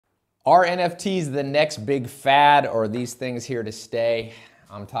Are NFTs the next big fad, or are these things here to stay?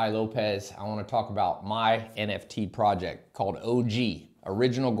 I'm Ty Lopez. I want to talk about my NFT project called OG,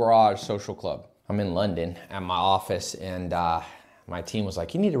 Original Garage Social Club. I'm in London at my office, and my team was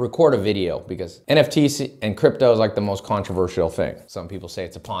like, you need to record a video because NFTs and crypto is like the most controversial thing. Some people say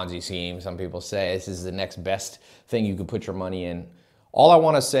it's a Ponzi scheme. Some people say this is the next best thing you could put your money in. All I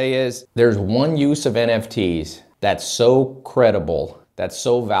want to say is there's one use of NFTs that's so credible, that's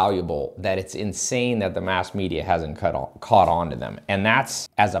so valuable, that it's insane that the mass media hasn't caught on to them. And that's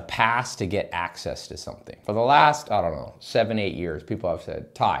as a pass to get access to something. For the last, I don't know, 7, 8 years, people have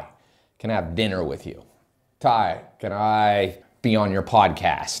said, Ty, can I have dinner with you? Ty, can I be on your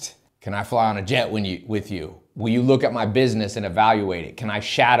podcast? Can I fly on a jet with you? Will you look at my business and evaluate it? Can I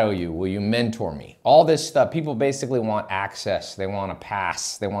shadow you? Will you mentor me? All this stuff, people basically want access. They want a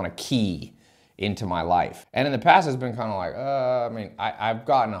pass. They want a key into my life. And in the past, it's been kind of like, I've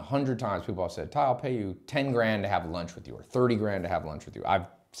gotten 100 times people have said, Ty, I'll pay you 10 grand to have lunch with you, or 30 grand to have lunch with you. I've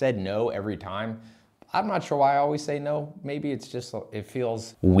said no every time. I'm not sure why I always say no. Maybe it's just, it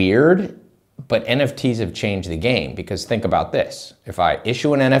feels weird, but NFTs have changed the game, because think about this. If I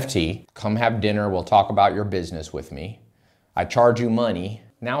issue an NFT, come have dinner, we'll talk about your business with me. I charge you money.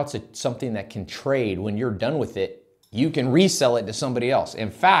 Now it's something that can trade. When you're done with it, you can resell it to somebody else. In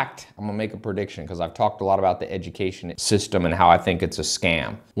fact, I'm gonna make a prediction, because I've talked a lot about the education system and how I think it's a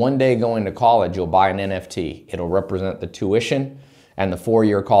scam. One day going to college, you'll buy an NFT. It'll represent the tuition and the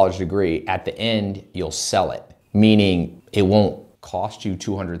 4-year college degree. At the end, you'll sell it, meaning it won't cost you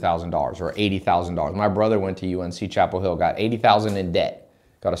 $200,000 or $80,000. My brother went to UNC Chapel Hill, got $80,000 in debt,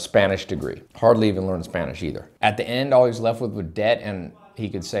 got a Spanish degree. Hardly even learned Spanish either. At the end, all he's left with debt, and he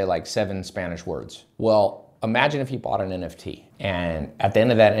could say like 7 Spanish words. Well, imagine if he bought an NFT, and at the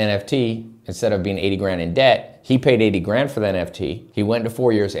end of that NFT, instead of being 80 grand in debt, he paid 80 grand for the NFT. He went to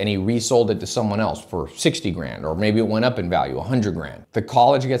 4 years and he resold it to someone else for 60 grand, or maybe it went up in value, 100 grand. The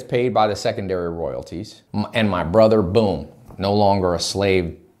college gets paid by the secondary royalties, and my brother, boom, no longer a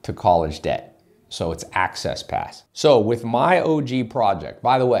slave to college debt. So it's access pass. So with my OG project,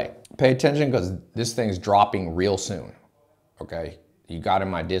 by the way, pay attention, because this thing's dropping real soon, okay? You got in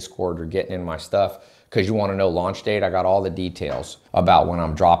my Discord or getting in my stuff because you want to know launch date. I got all the details about when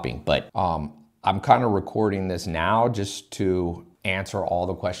I'm dropping, but I'm kind of recording this now just to answer all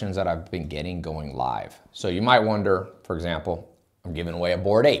the questions that I've been getting going live. So you might wonder, for example, I'm giving away a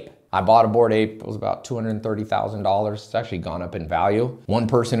Bored Ape. I bought a Bored Ape, it was about $230,000. It's actually gone up in value. One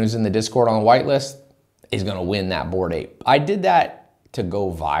person who's in the Discord on the whitelist is gonna win that Bored Ape. I did that to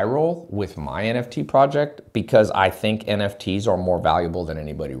go viral with my NFT project because I think NFTs are more valuable than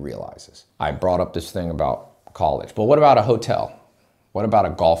anybody realizes. I brought up this thing about college, but what about a hotel? What about a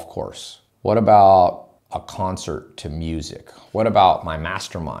golf course? What about a concert to music? What about my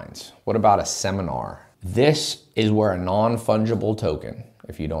masterminds? What about a seminar? This is where a non-fungible token,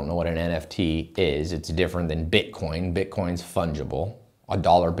 if you don't know what an NFT is, it's different than Bitcoin. Bitcoin's fungible. A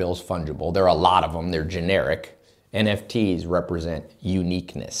dollar bill's fungible. There are a lot of them, they're generic. NFTs represent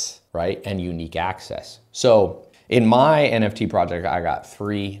uniqueness, right? And unique access. So in my NFT project, I got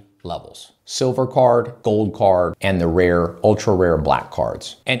 3 levels: silver card, gold card, and the rare, ultra rare black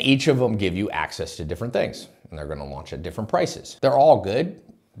cards. And each of them give you access to different things, and they're gonna launch at different prices. They're all good.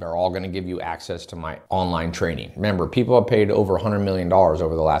 They're all gonna give you access to my online training. Remember, people have paid over $100 million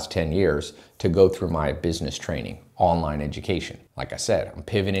over the last 10 years to go through my business training, online education. Like I said, I'm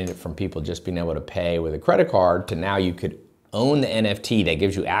pivoting it from people just being able to pay with a credit card to now you could own the NFT that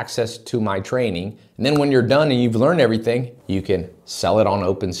gives you access to my training. And then when you're done and you've learned everything, you can sell it on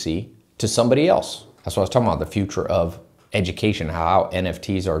OpenSea to somebody else. That's what I was talking about, the future of education, how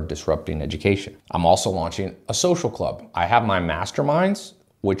NFTs are disrupting education. I'm also launching a social club. I have my masterminds,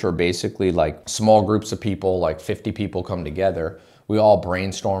 which are basically like small groups of people, like 50 people come together. We all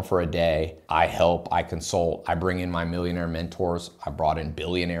brainstorm for a day. I help, I consult, I bring in my millionaire mentors. I brought in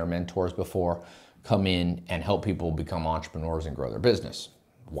billionaire mentors before, come in and help people become entrepreneurs and grow their business.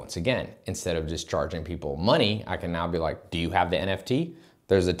 Once again, instead of just charging people money, I can now be like, do you have the NFT?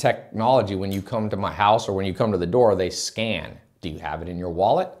 There's a technology when you come to my house or when you come to the door, they scan. Do you have it in your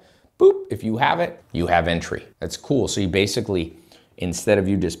wallet? Boop, if you have it, you have entry. That's cool. So you basically, instead of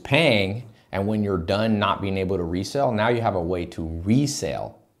you just paying, and when you're done not being able to resell, now you have a way to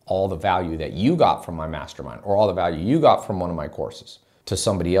resell all the value that you got from my mastermind or all the value you got from one of my courses to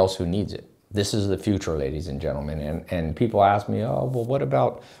somebody else who needs it. This is the future, ladies and gentlemen. And people ask me, oh, well, what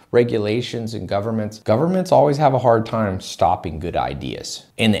about regulations and governments? Governments always have a hard time stopping good ideas.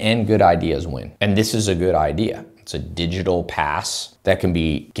 In the end, good ideas win. And this is a good idea. It's a digital pass that can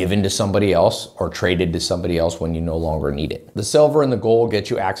be given to somebody else or traded to somebody else when you no longer need it. The silver and the gold get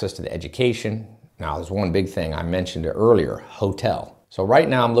you access to the education. Now, there's one big thing, I mentioned it earlier, hotel. So right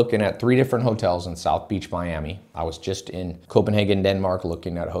now I'm looking at 3 different hotels in South Beach, Miami. I was just in Copenhagen, Denmark,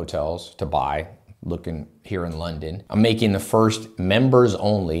 looking at hotels to buy, looking here in London. I'm making the first members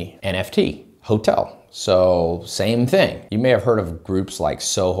only NFT hotel. So same thing. You may have heard of groups like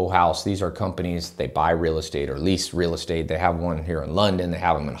Soho House. These are companies, they buy real estate or lease real estate. They have one here in London, they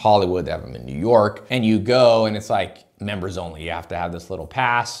have them in Hollywood, they have them in New York. And you go and it's like members only. You have to have this little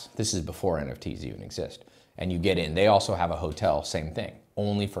pass. This is before NFTs even exist. And you get in. They also have a hotel, same thing,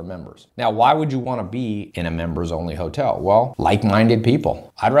 only for members. Now, why would you want to be in a members only hotel? Well, like-minded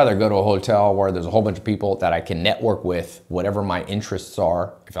people. I'd rather go to a hotel where there's a whole bunch of people that I can network with, whatever my interests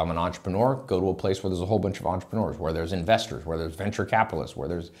are. If I'm an entrepreneur, go to a place where there's a whole bunch of entrepreneurs, where there's investors, where there's venture capitalists, where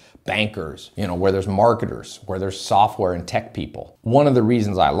there's bankers, where there's marketers, where there's software and tech people. One of the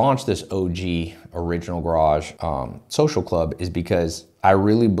reasons I launched this OG Original Garage social club is because I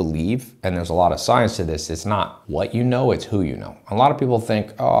really believe, and there's a lot of science to this, it's not what you know, it's who you know. A lot of people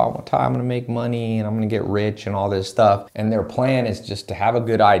think, oh, I'm gonna make money and I'm gonna get rich and all this stuff. And their plan is just to have a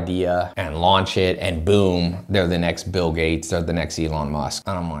good idea and launch it and boom, they're the next Bill Gates, they're the next Elon Musk.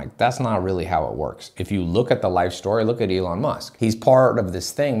 And I'm like, that's not really how it works. If you look at the life story, look at Elon Musk. He's part of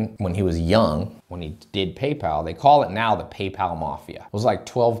this thing when he was young, when he did PayPal. They call it now the PayPal Mafia. It was like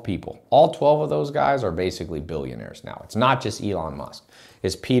 12 people. All 12 of those guys are basically billionaires now. It's not just Elon Musk.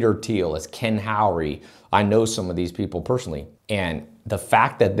 It's Peter Thiel, it's Ken Howry. I know some of these people personally. And the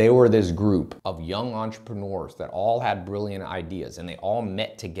fact that they were this group of young entrepreneurs that all had brilliant ideas and they all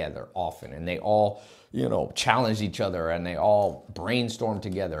met together often and they all, challenged each other and they all brainstormed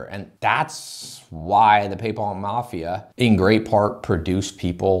together. And that's why the PayPal Mafia, in great part, produced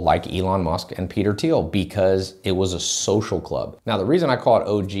people like Elon Musk and Peter Thiel, because it was a social club. Now, the reason I call it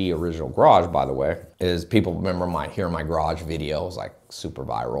OG Original Garage, by the way, is people remember my Here in My Garage video. It was like super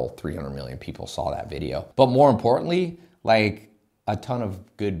viral. 300 million people saw that video. But more importantly, like a ton of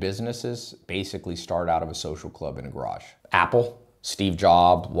good businesses basically start out of a social club in a garage. Apple, Steve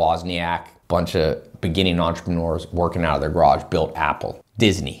Jobs, Wozniak, bunch of beginning entrepreneurs working out of their garage built Apple.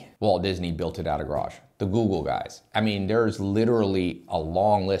 Disney, Walt Disney built it out of garage. The Google guys. I mean, there's literally a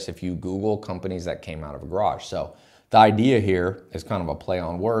long list if you Google companies that came out of a garage. So the idea here is kind of a play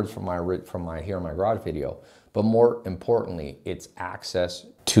on words from my Here in My Garage video. But more importantly, it's access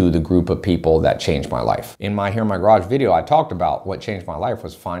to the group of people that changed my life. In my Here in My Garage video, I talked about what changed my life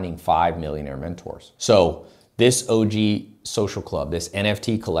was finding 5 millionaire mentors. So this OG social club, this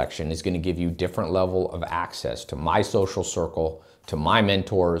NFT collection is gonna give you different level of access to my social circle, to my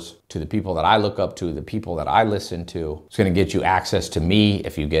mentors, to the people that I look up to, the people that I listen to. It's gonna get you access to me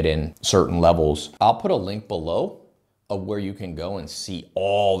if you get in certain levels. I'll put a link below of where you can go and see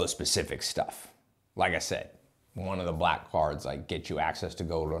all the specific stuff. Like I said, one of the black cards, like get you access to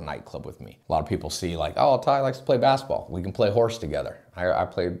go to a nightclub with me. A lot of people see like, oh, Ty likes to play basketball. We can play horse together. I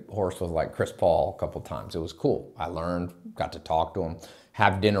played horse with like Chris Paul a couple times. It was cool. I learned, got to talk to him,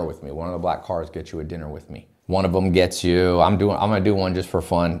 have dinner with me. One of the black cards gets you a dinner with me. One of them gets you, I'm gonna do one just for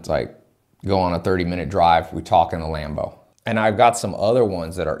fun. It's like go on a 30-minute drive. We talk in a Lambo. And I've got some other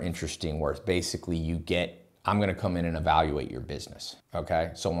ones that are interesting where it's basically I'm gonna come in and evaluate your business,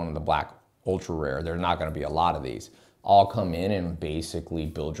 okay? So one of the black ultra rare, there's not gonna be a lot of these. I'll come in and basically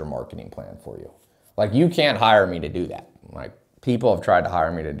build your marketing plan for you. Like you can't hire me to do that. Like people have tried to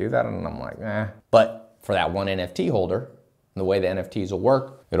hire me to do that and I'm like, eh. But for that one NFT holder, the way the NFTs will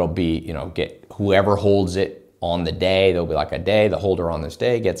work, it'll be, get whoever holds it on the day, there'll be like a day, the holder on this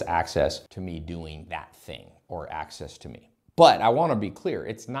day gets access to me doing that thing or access to me. But I wanna be clear,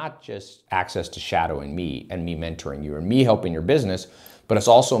 it's not just access to shadowing me and me mentoring you or me helping your business, but it's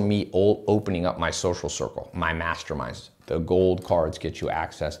also me opening up my social circle, my masterminds. The gold cards get you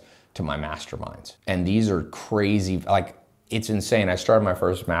access to my masterminds. And these are crazy, like it's insane. I started my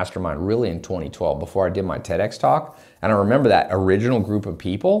first mastermind really in 2012 before I did my TEDx talk. And I remember that original group of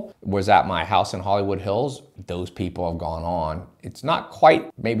people was at my house in Hollywood Hills. Those people have gone on. It's not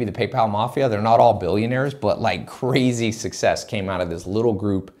quite maybe the PayPal Mafia. They're not all billionaires, but like crazy success came out of this little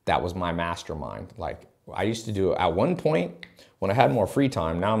group that was my mastermind. Like I used to do at one point, when I had more free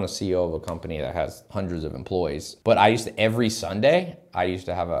time, now I'm the CEO of a company that has hundreds of employees. But every Sunday, I used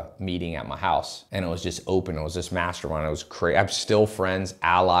to have a meeting at my house and it was just open. It was this mastermind. It was crazy. I'm still friends,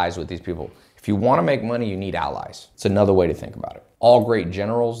 allies with these people. If you want to make money, you need allies. It's another way to think about it. All great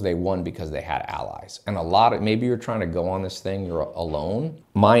generals, they won because they had allies. And maybe you're trying to go on this thing, you're alone.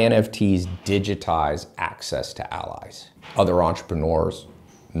 My NFTs digitize access to allies, other entrepreneurs,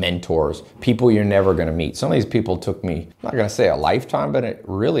 mentors, people you're never gonna meet. Some of these people took me, I'm not gonna say a lifetime, but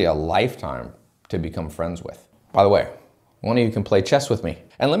really a lifetime to become friends with. By the way, one of you can play chess with me.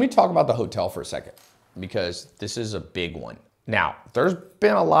 And let me talk about the hotel for a second, because this is a big one. Now, there's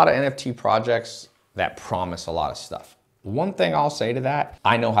been a lot of NFT projects that promise a lot of stuff. One thing I'll say to that,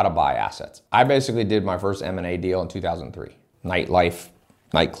 I know how to buy assets. I basically did my first M&A deal in 2003. Nightlife,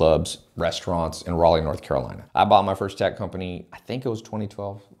 nightclubs, restaurants in Raleigh, North Carolina. I bought my first tech company, I think it was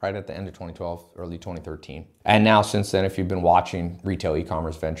 2012, right at the end of 2012, early 2013. And now since then, if you've been watching retail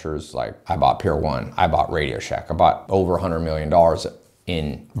e-commerce ventures, like I bought Pier 1, I bought Radio Shack, I bought over $100 million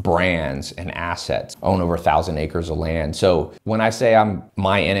in brands and assets, own over 1,000 acres of land. So when I say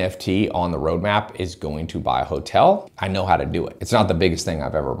my NFT on the roadmap is going to buy a hotel, I know how to do it. It's not the biggest thing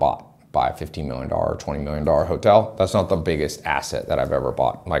I've ever bought. Buy a $15 million or $20 million hotel. That's not the biggest asset that I've ever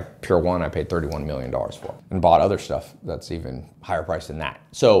bought. Like Pier 1, I paid $31 million for and bought other stuff that's even higher price than that.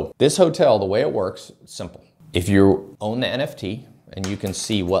 So this hotel, the way it works, it's simple. If you own the NFT and you can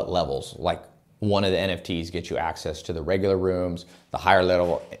see what levels, like one of the NFTs gets you access to the regular rooms, the higher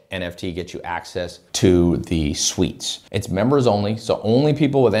level NFT gets you access to the suites. It's members only, so only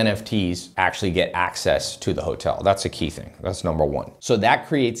people with NFTs actually get access to the hotel. That's a key thing, that's number one. So that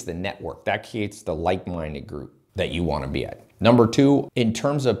creates the network, that creates the like-minded group that you wanna be at. Number two, in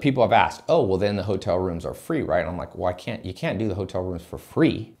terms of people have asked, oh, well then the hotel rooms are free, right? And I'm like, well, you can't do the hotel rooms for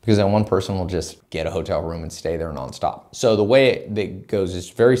free because then one person will just get a hotel room and stay there nonstop. So the way it goes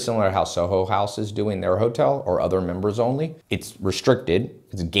is very similar to how Soho House is doing their hotel or other members only. It's restricted,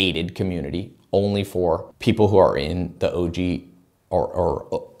 it's gated community only for people who are in the OG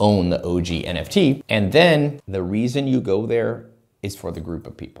or own the OG NFT. And then the reason you go there is for the group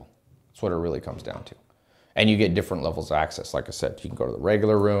of people. That's what it really comes down to. And you get different levels of access. Like I said, you can go to the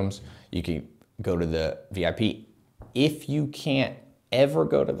regular rooms, you can go to the VIP. If you can't ever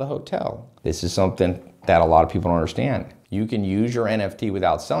go to the hotel, this is something that a lot of people don't understand. You can use your NFT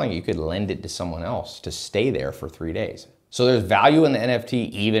without selling it. You could lend it to someone else to stay there for 3 days. So there's value in the NFT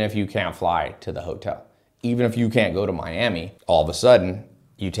even if you can't fly to the hotel. Even if you can't go to Miami, all of a sudden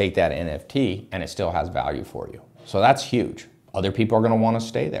you take that NFT and it still has value for you. So that's huge. Other people are gonna wanna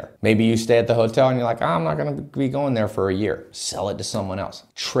stay there. Maybe you stay at the hotel and you're like, oh, I'm not gonna be going there for a year. Sell it to someone else.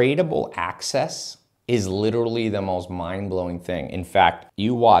 Tradable access is literally the most mind-blowing thing. In fact,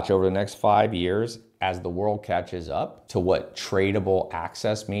 you watch over the next 5 years as the world catches up to what tradable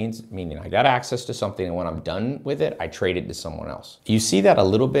access means, meaning I got access to something and when I'm done with it, I trade it to someone else. You see that a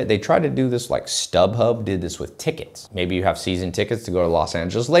little bit. They tried to do this like StubHub did this with tickets. Maybe you have season tickets to go to Los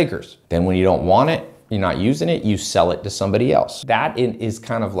Angeles Lakers. Then when you don't want it, you're not using it, you sell it to somebody else. That is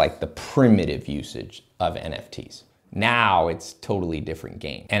kind of like the primitive usage of NFTs. Now it's totally different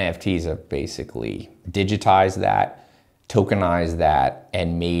game. NFTs have basically digitized that, tokenized that,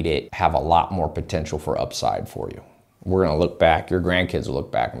 and made it have a lot more potential for upside for you. We're gonna look back, your grandkids will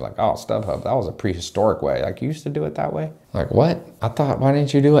look back and be like, oh, StubHub, that was a prehistoric way. Like you used to do it that way? Like what? I thought, why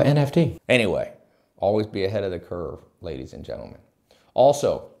didn't you do an NFT? Anyway, always be ahead of the curve, ladies and gentlemen.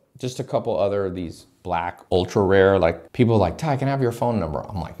 Also, just a couple other of these black, ultra rare, like people are like, Ty, can I have your phone number?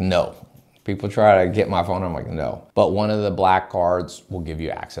 I'm like, no. People try to get my phone number, I'm like, no. But one of the black cards will give you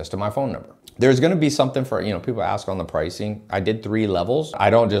access to my phone number. There's gonna be something for, people ask on the pricing. I did 3 levels. I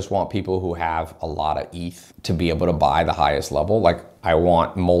don't just want people who have a lot of ETH to be able to buy the highest level. Like I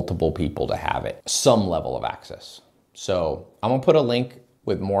want multiple people to have it, some level of access. So I'm gonna put a link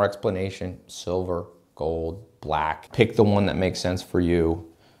with more explanation, silver, gold, black. Pick the one that makes sense for you.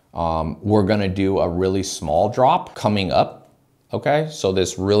 We're gonna do a really small drop coming up, okay? So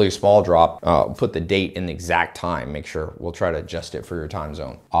this really small drop, put the date and the exact time, make sure, we'll try to adjust it for your time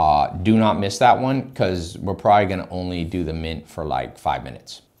zone. Do not miss that one because we're probably gonna only do the mint for like 5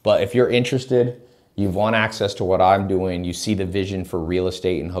 minutes. But if you're interested, you want access to what I'm doing, you see the vision for real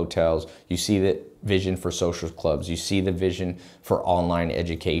estate and hotels, you see the vision for social clubs, you see the vision for online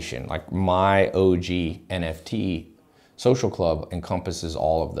education, like my OG NFT social club encompasses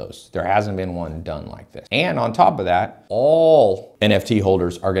all of those. There hasn't been one done like this. And on top of that, all NFT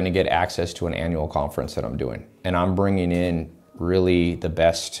holders are gonna get access to an annual conference that I'm doing. And I'm bringing in really the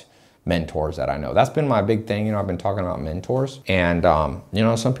best mentors that I know. That's been my big thing. I've been talking about mentors. And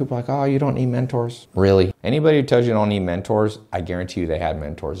some people are like, oh, you don't need mentors. Really? Anybody who tells you don't need mentors, I guarantee you they had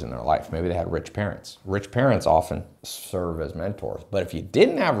mentors in their life. Maybe they had rich parents. Rich parents often serve as mentors. But if you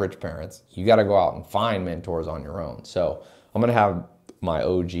didn't have rich parents, you got to go out and find mentors on your own. So I'm going to have my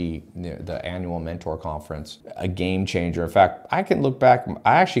OG, the annual mentor conference, a game changer. In fact, I can look back,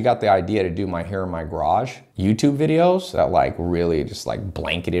 I actually got the idea to do my Here in My Garage YouTube videos that really just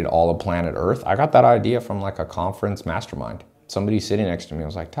blanketed all of planet Earth. I got that idea from a conference mastermind. somebody sitting next to me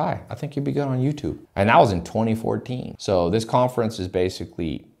was like, Ty, I think you'd be good on YouTube. And that was in 2014. So this conference is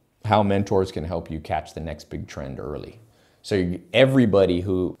basically how mentors can help you catch the next big trend early. So everybody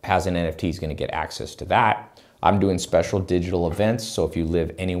who has an NFT is gonna get access to that. I'm doing special digital events, so if you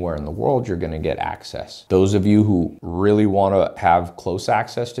live anywhere in the world, you're gonna get access. Those of you who really wanna have close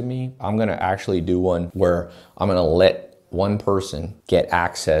access to me, I'm gonna actually do one where I'm gonna let one person get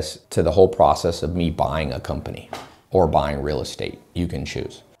access to the whole process of me buying a company or buying real estate. You can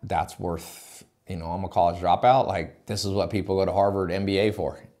choose. That's worth, I'm a college dropout. Like, this is what people go to Harvard MBA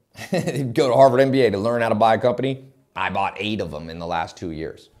for. Go to Harvard MBA to learn how to buy a company. I bought 8 of them in the last 2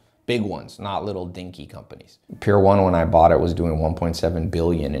 years. Big ones, not little dinky companies. Pier 1, when I bought it, was doing 1.7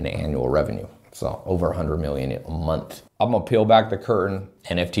 billion in annual revenue. So over 100 million a month. I'm gonna peel back the curtain.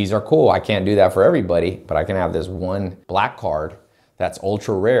 NFTs are cool. I can't do that for everybody, but I can have this one black card that's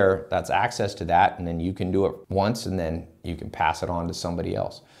ultra rare, that's access to that, and then you can do it once and then you can pass it on to somebody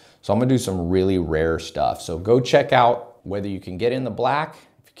else. So I'm gonna do some really rare stuff. So go check out whether you can get in the black.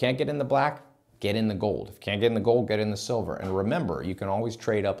 If you can't get in the black, get in the gold. If you can't get in the gold, get in the silver. And remember, you can always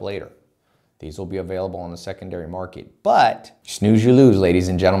trade up later. These will be available on the secondary market. But you snooze, you lose, ladies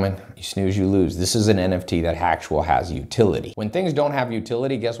and gentlemen. You snooze, you lose. This is an NFT that actually has utility. When things don't have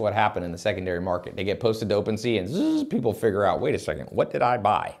utility, guess what happened in the secondary market? They get posted to OpenSea and zzz, people figure out, wait a second, what did I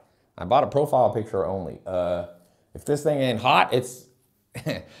buy? I bought a profile picture only. If this thing ain't hot, it's...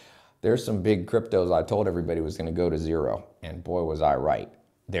 There's some big cryptos I told everybody was gonna go to zero. And boy, was I right.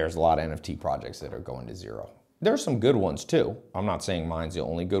 There's a lot of NFT projects that are going to zero. There's some good ones too. I'm not saying mine's the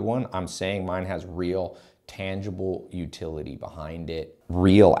only good one. I'm saying mine has real, tangible utility behind it,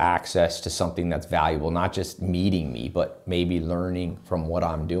 real access to something that's valuable, not just meeting me, but maybe learning from what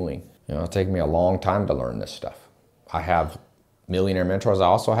I'm doing. It'll take me a long time to learn this stuff. I have millionaire mentors. I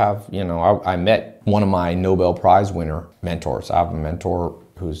also have, I met one of my Nobel Prize winner mentors. I have a mentor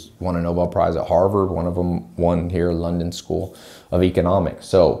who's won a Nobel Prize at Harvard. One of them won here, London School of Economics.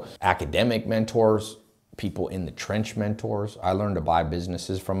 So academic mentors, people in the trench mentors. I learned to buy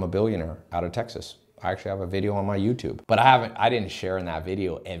businesses from a billionaire out of Texas. I actually have a video on my YouTube, but I didn't share in that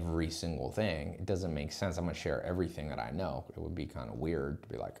video every single thing. It doesn't make sense. I'm gonna share everything that I know. It would be kind of weird to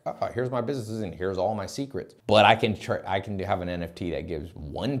be like, oh, here's my businesses and here's all my secrets. But I can have an NFT that gives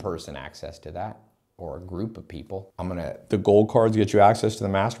one person access to that, or a group of people. The gold cards get you access to the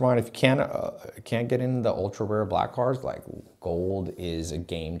mastermind. If you can't get into the ultra rare black cards, like gold is a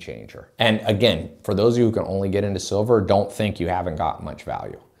game changer. And again, for those of you who can only get into silver, don't think you haven't got much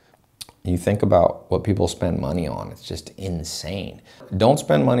value. You think about what people spend money on, it's just insane. Don't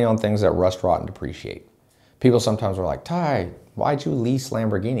spend money on things that rust, rot, and depreciate. People sometimes are like, Ty, why'd you lease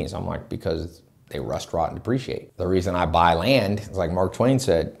Lamborghinis? I'm like, because they rust, rot, and depreciate. The reason I buy land is like Mark Twain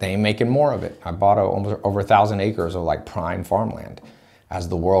said, they ain't making more of it. I bought over 1,000 acres of like prime farmland. As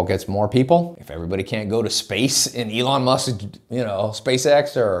the world gets more people, if everybody can't go to space in Elon Musk,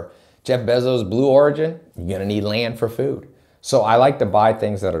 SpaceX or Jeff Bezos' Blue Origin, you're gonna need land for food. So I like to buy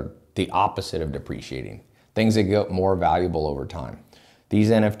things that are the opposite of depreciating, things that get more valuable over time. These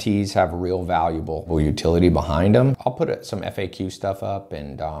NFTs have real valuable utility behind them. I'll put some FAQ stuff up,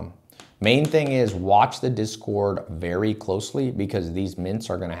 and main thing is watch the Discord very closely, because these mints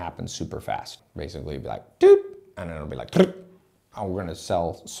are gonna happen super fast. Basically it'll be like, doot, and then it'll be like, doot. And we're gonna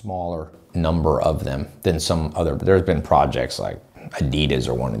sell smaller number of them than some other. There's been projects like Adidas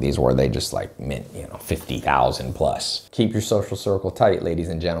or one of these where they just like mint, 50,000 plus. Keep your social circle tight, ladies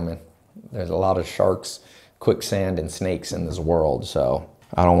and gentlemen. There's a lot of sharks, quicksand, and snakes in this world, so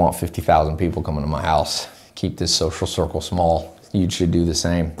I don't want 50,000 people coming to my house. Keep this social circle small. You should do the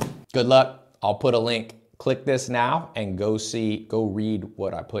same. Good luck. I'll put a link. Click this now and go read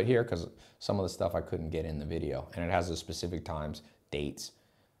what I put here, because some of the stuff I couldn't get in the video, and it has the specific times, dates.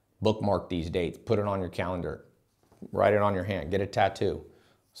 Bookmark these dates, put it on your calendar, write it on your hand, get a tattoo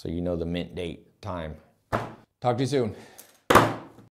so you know the mint date, time. Talk to you soon.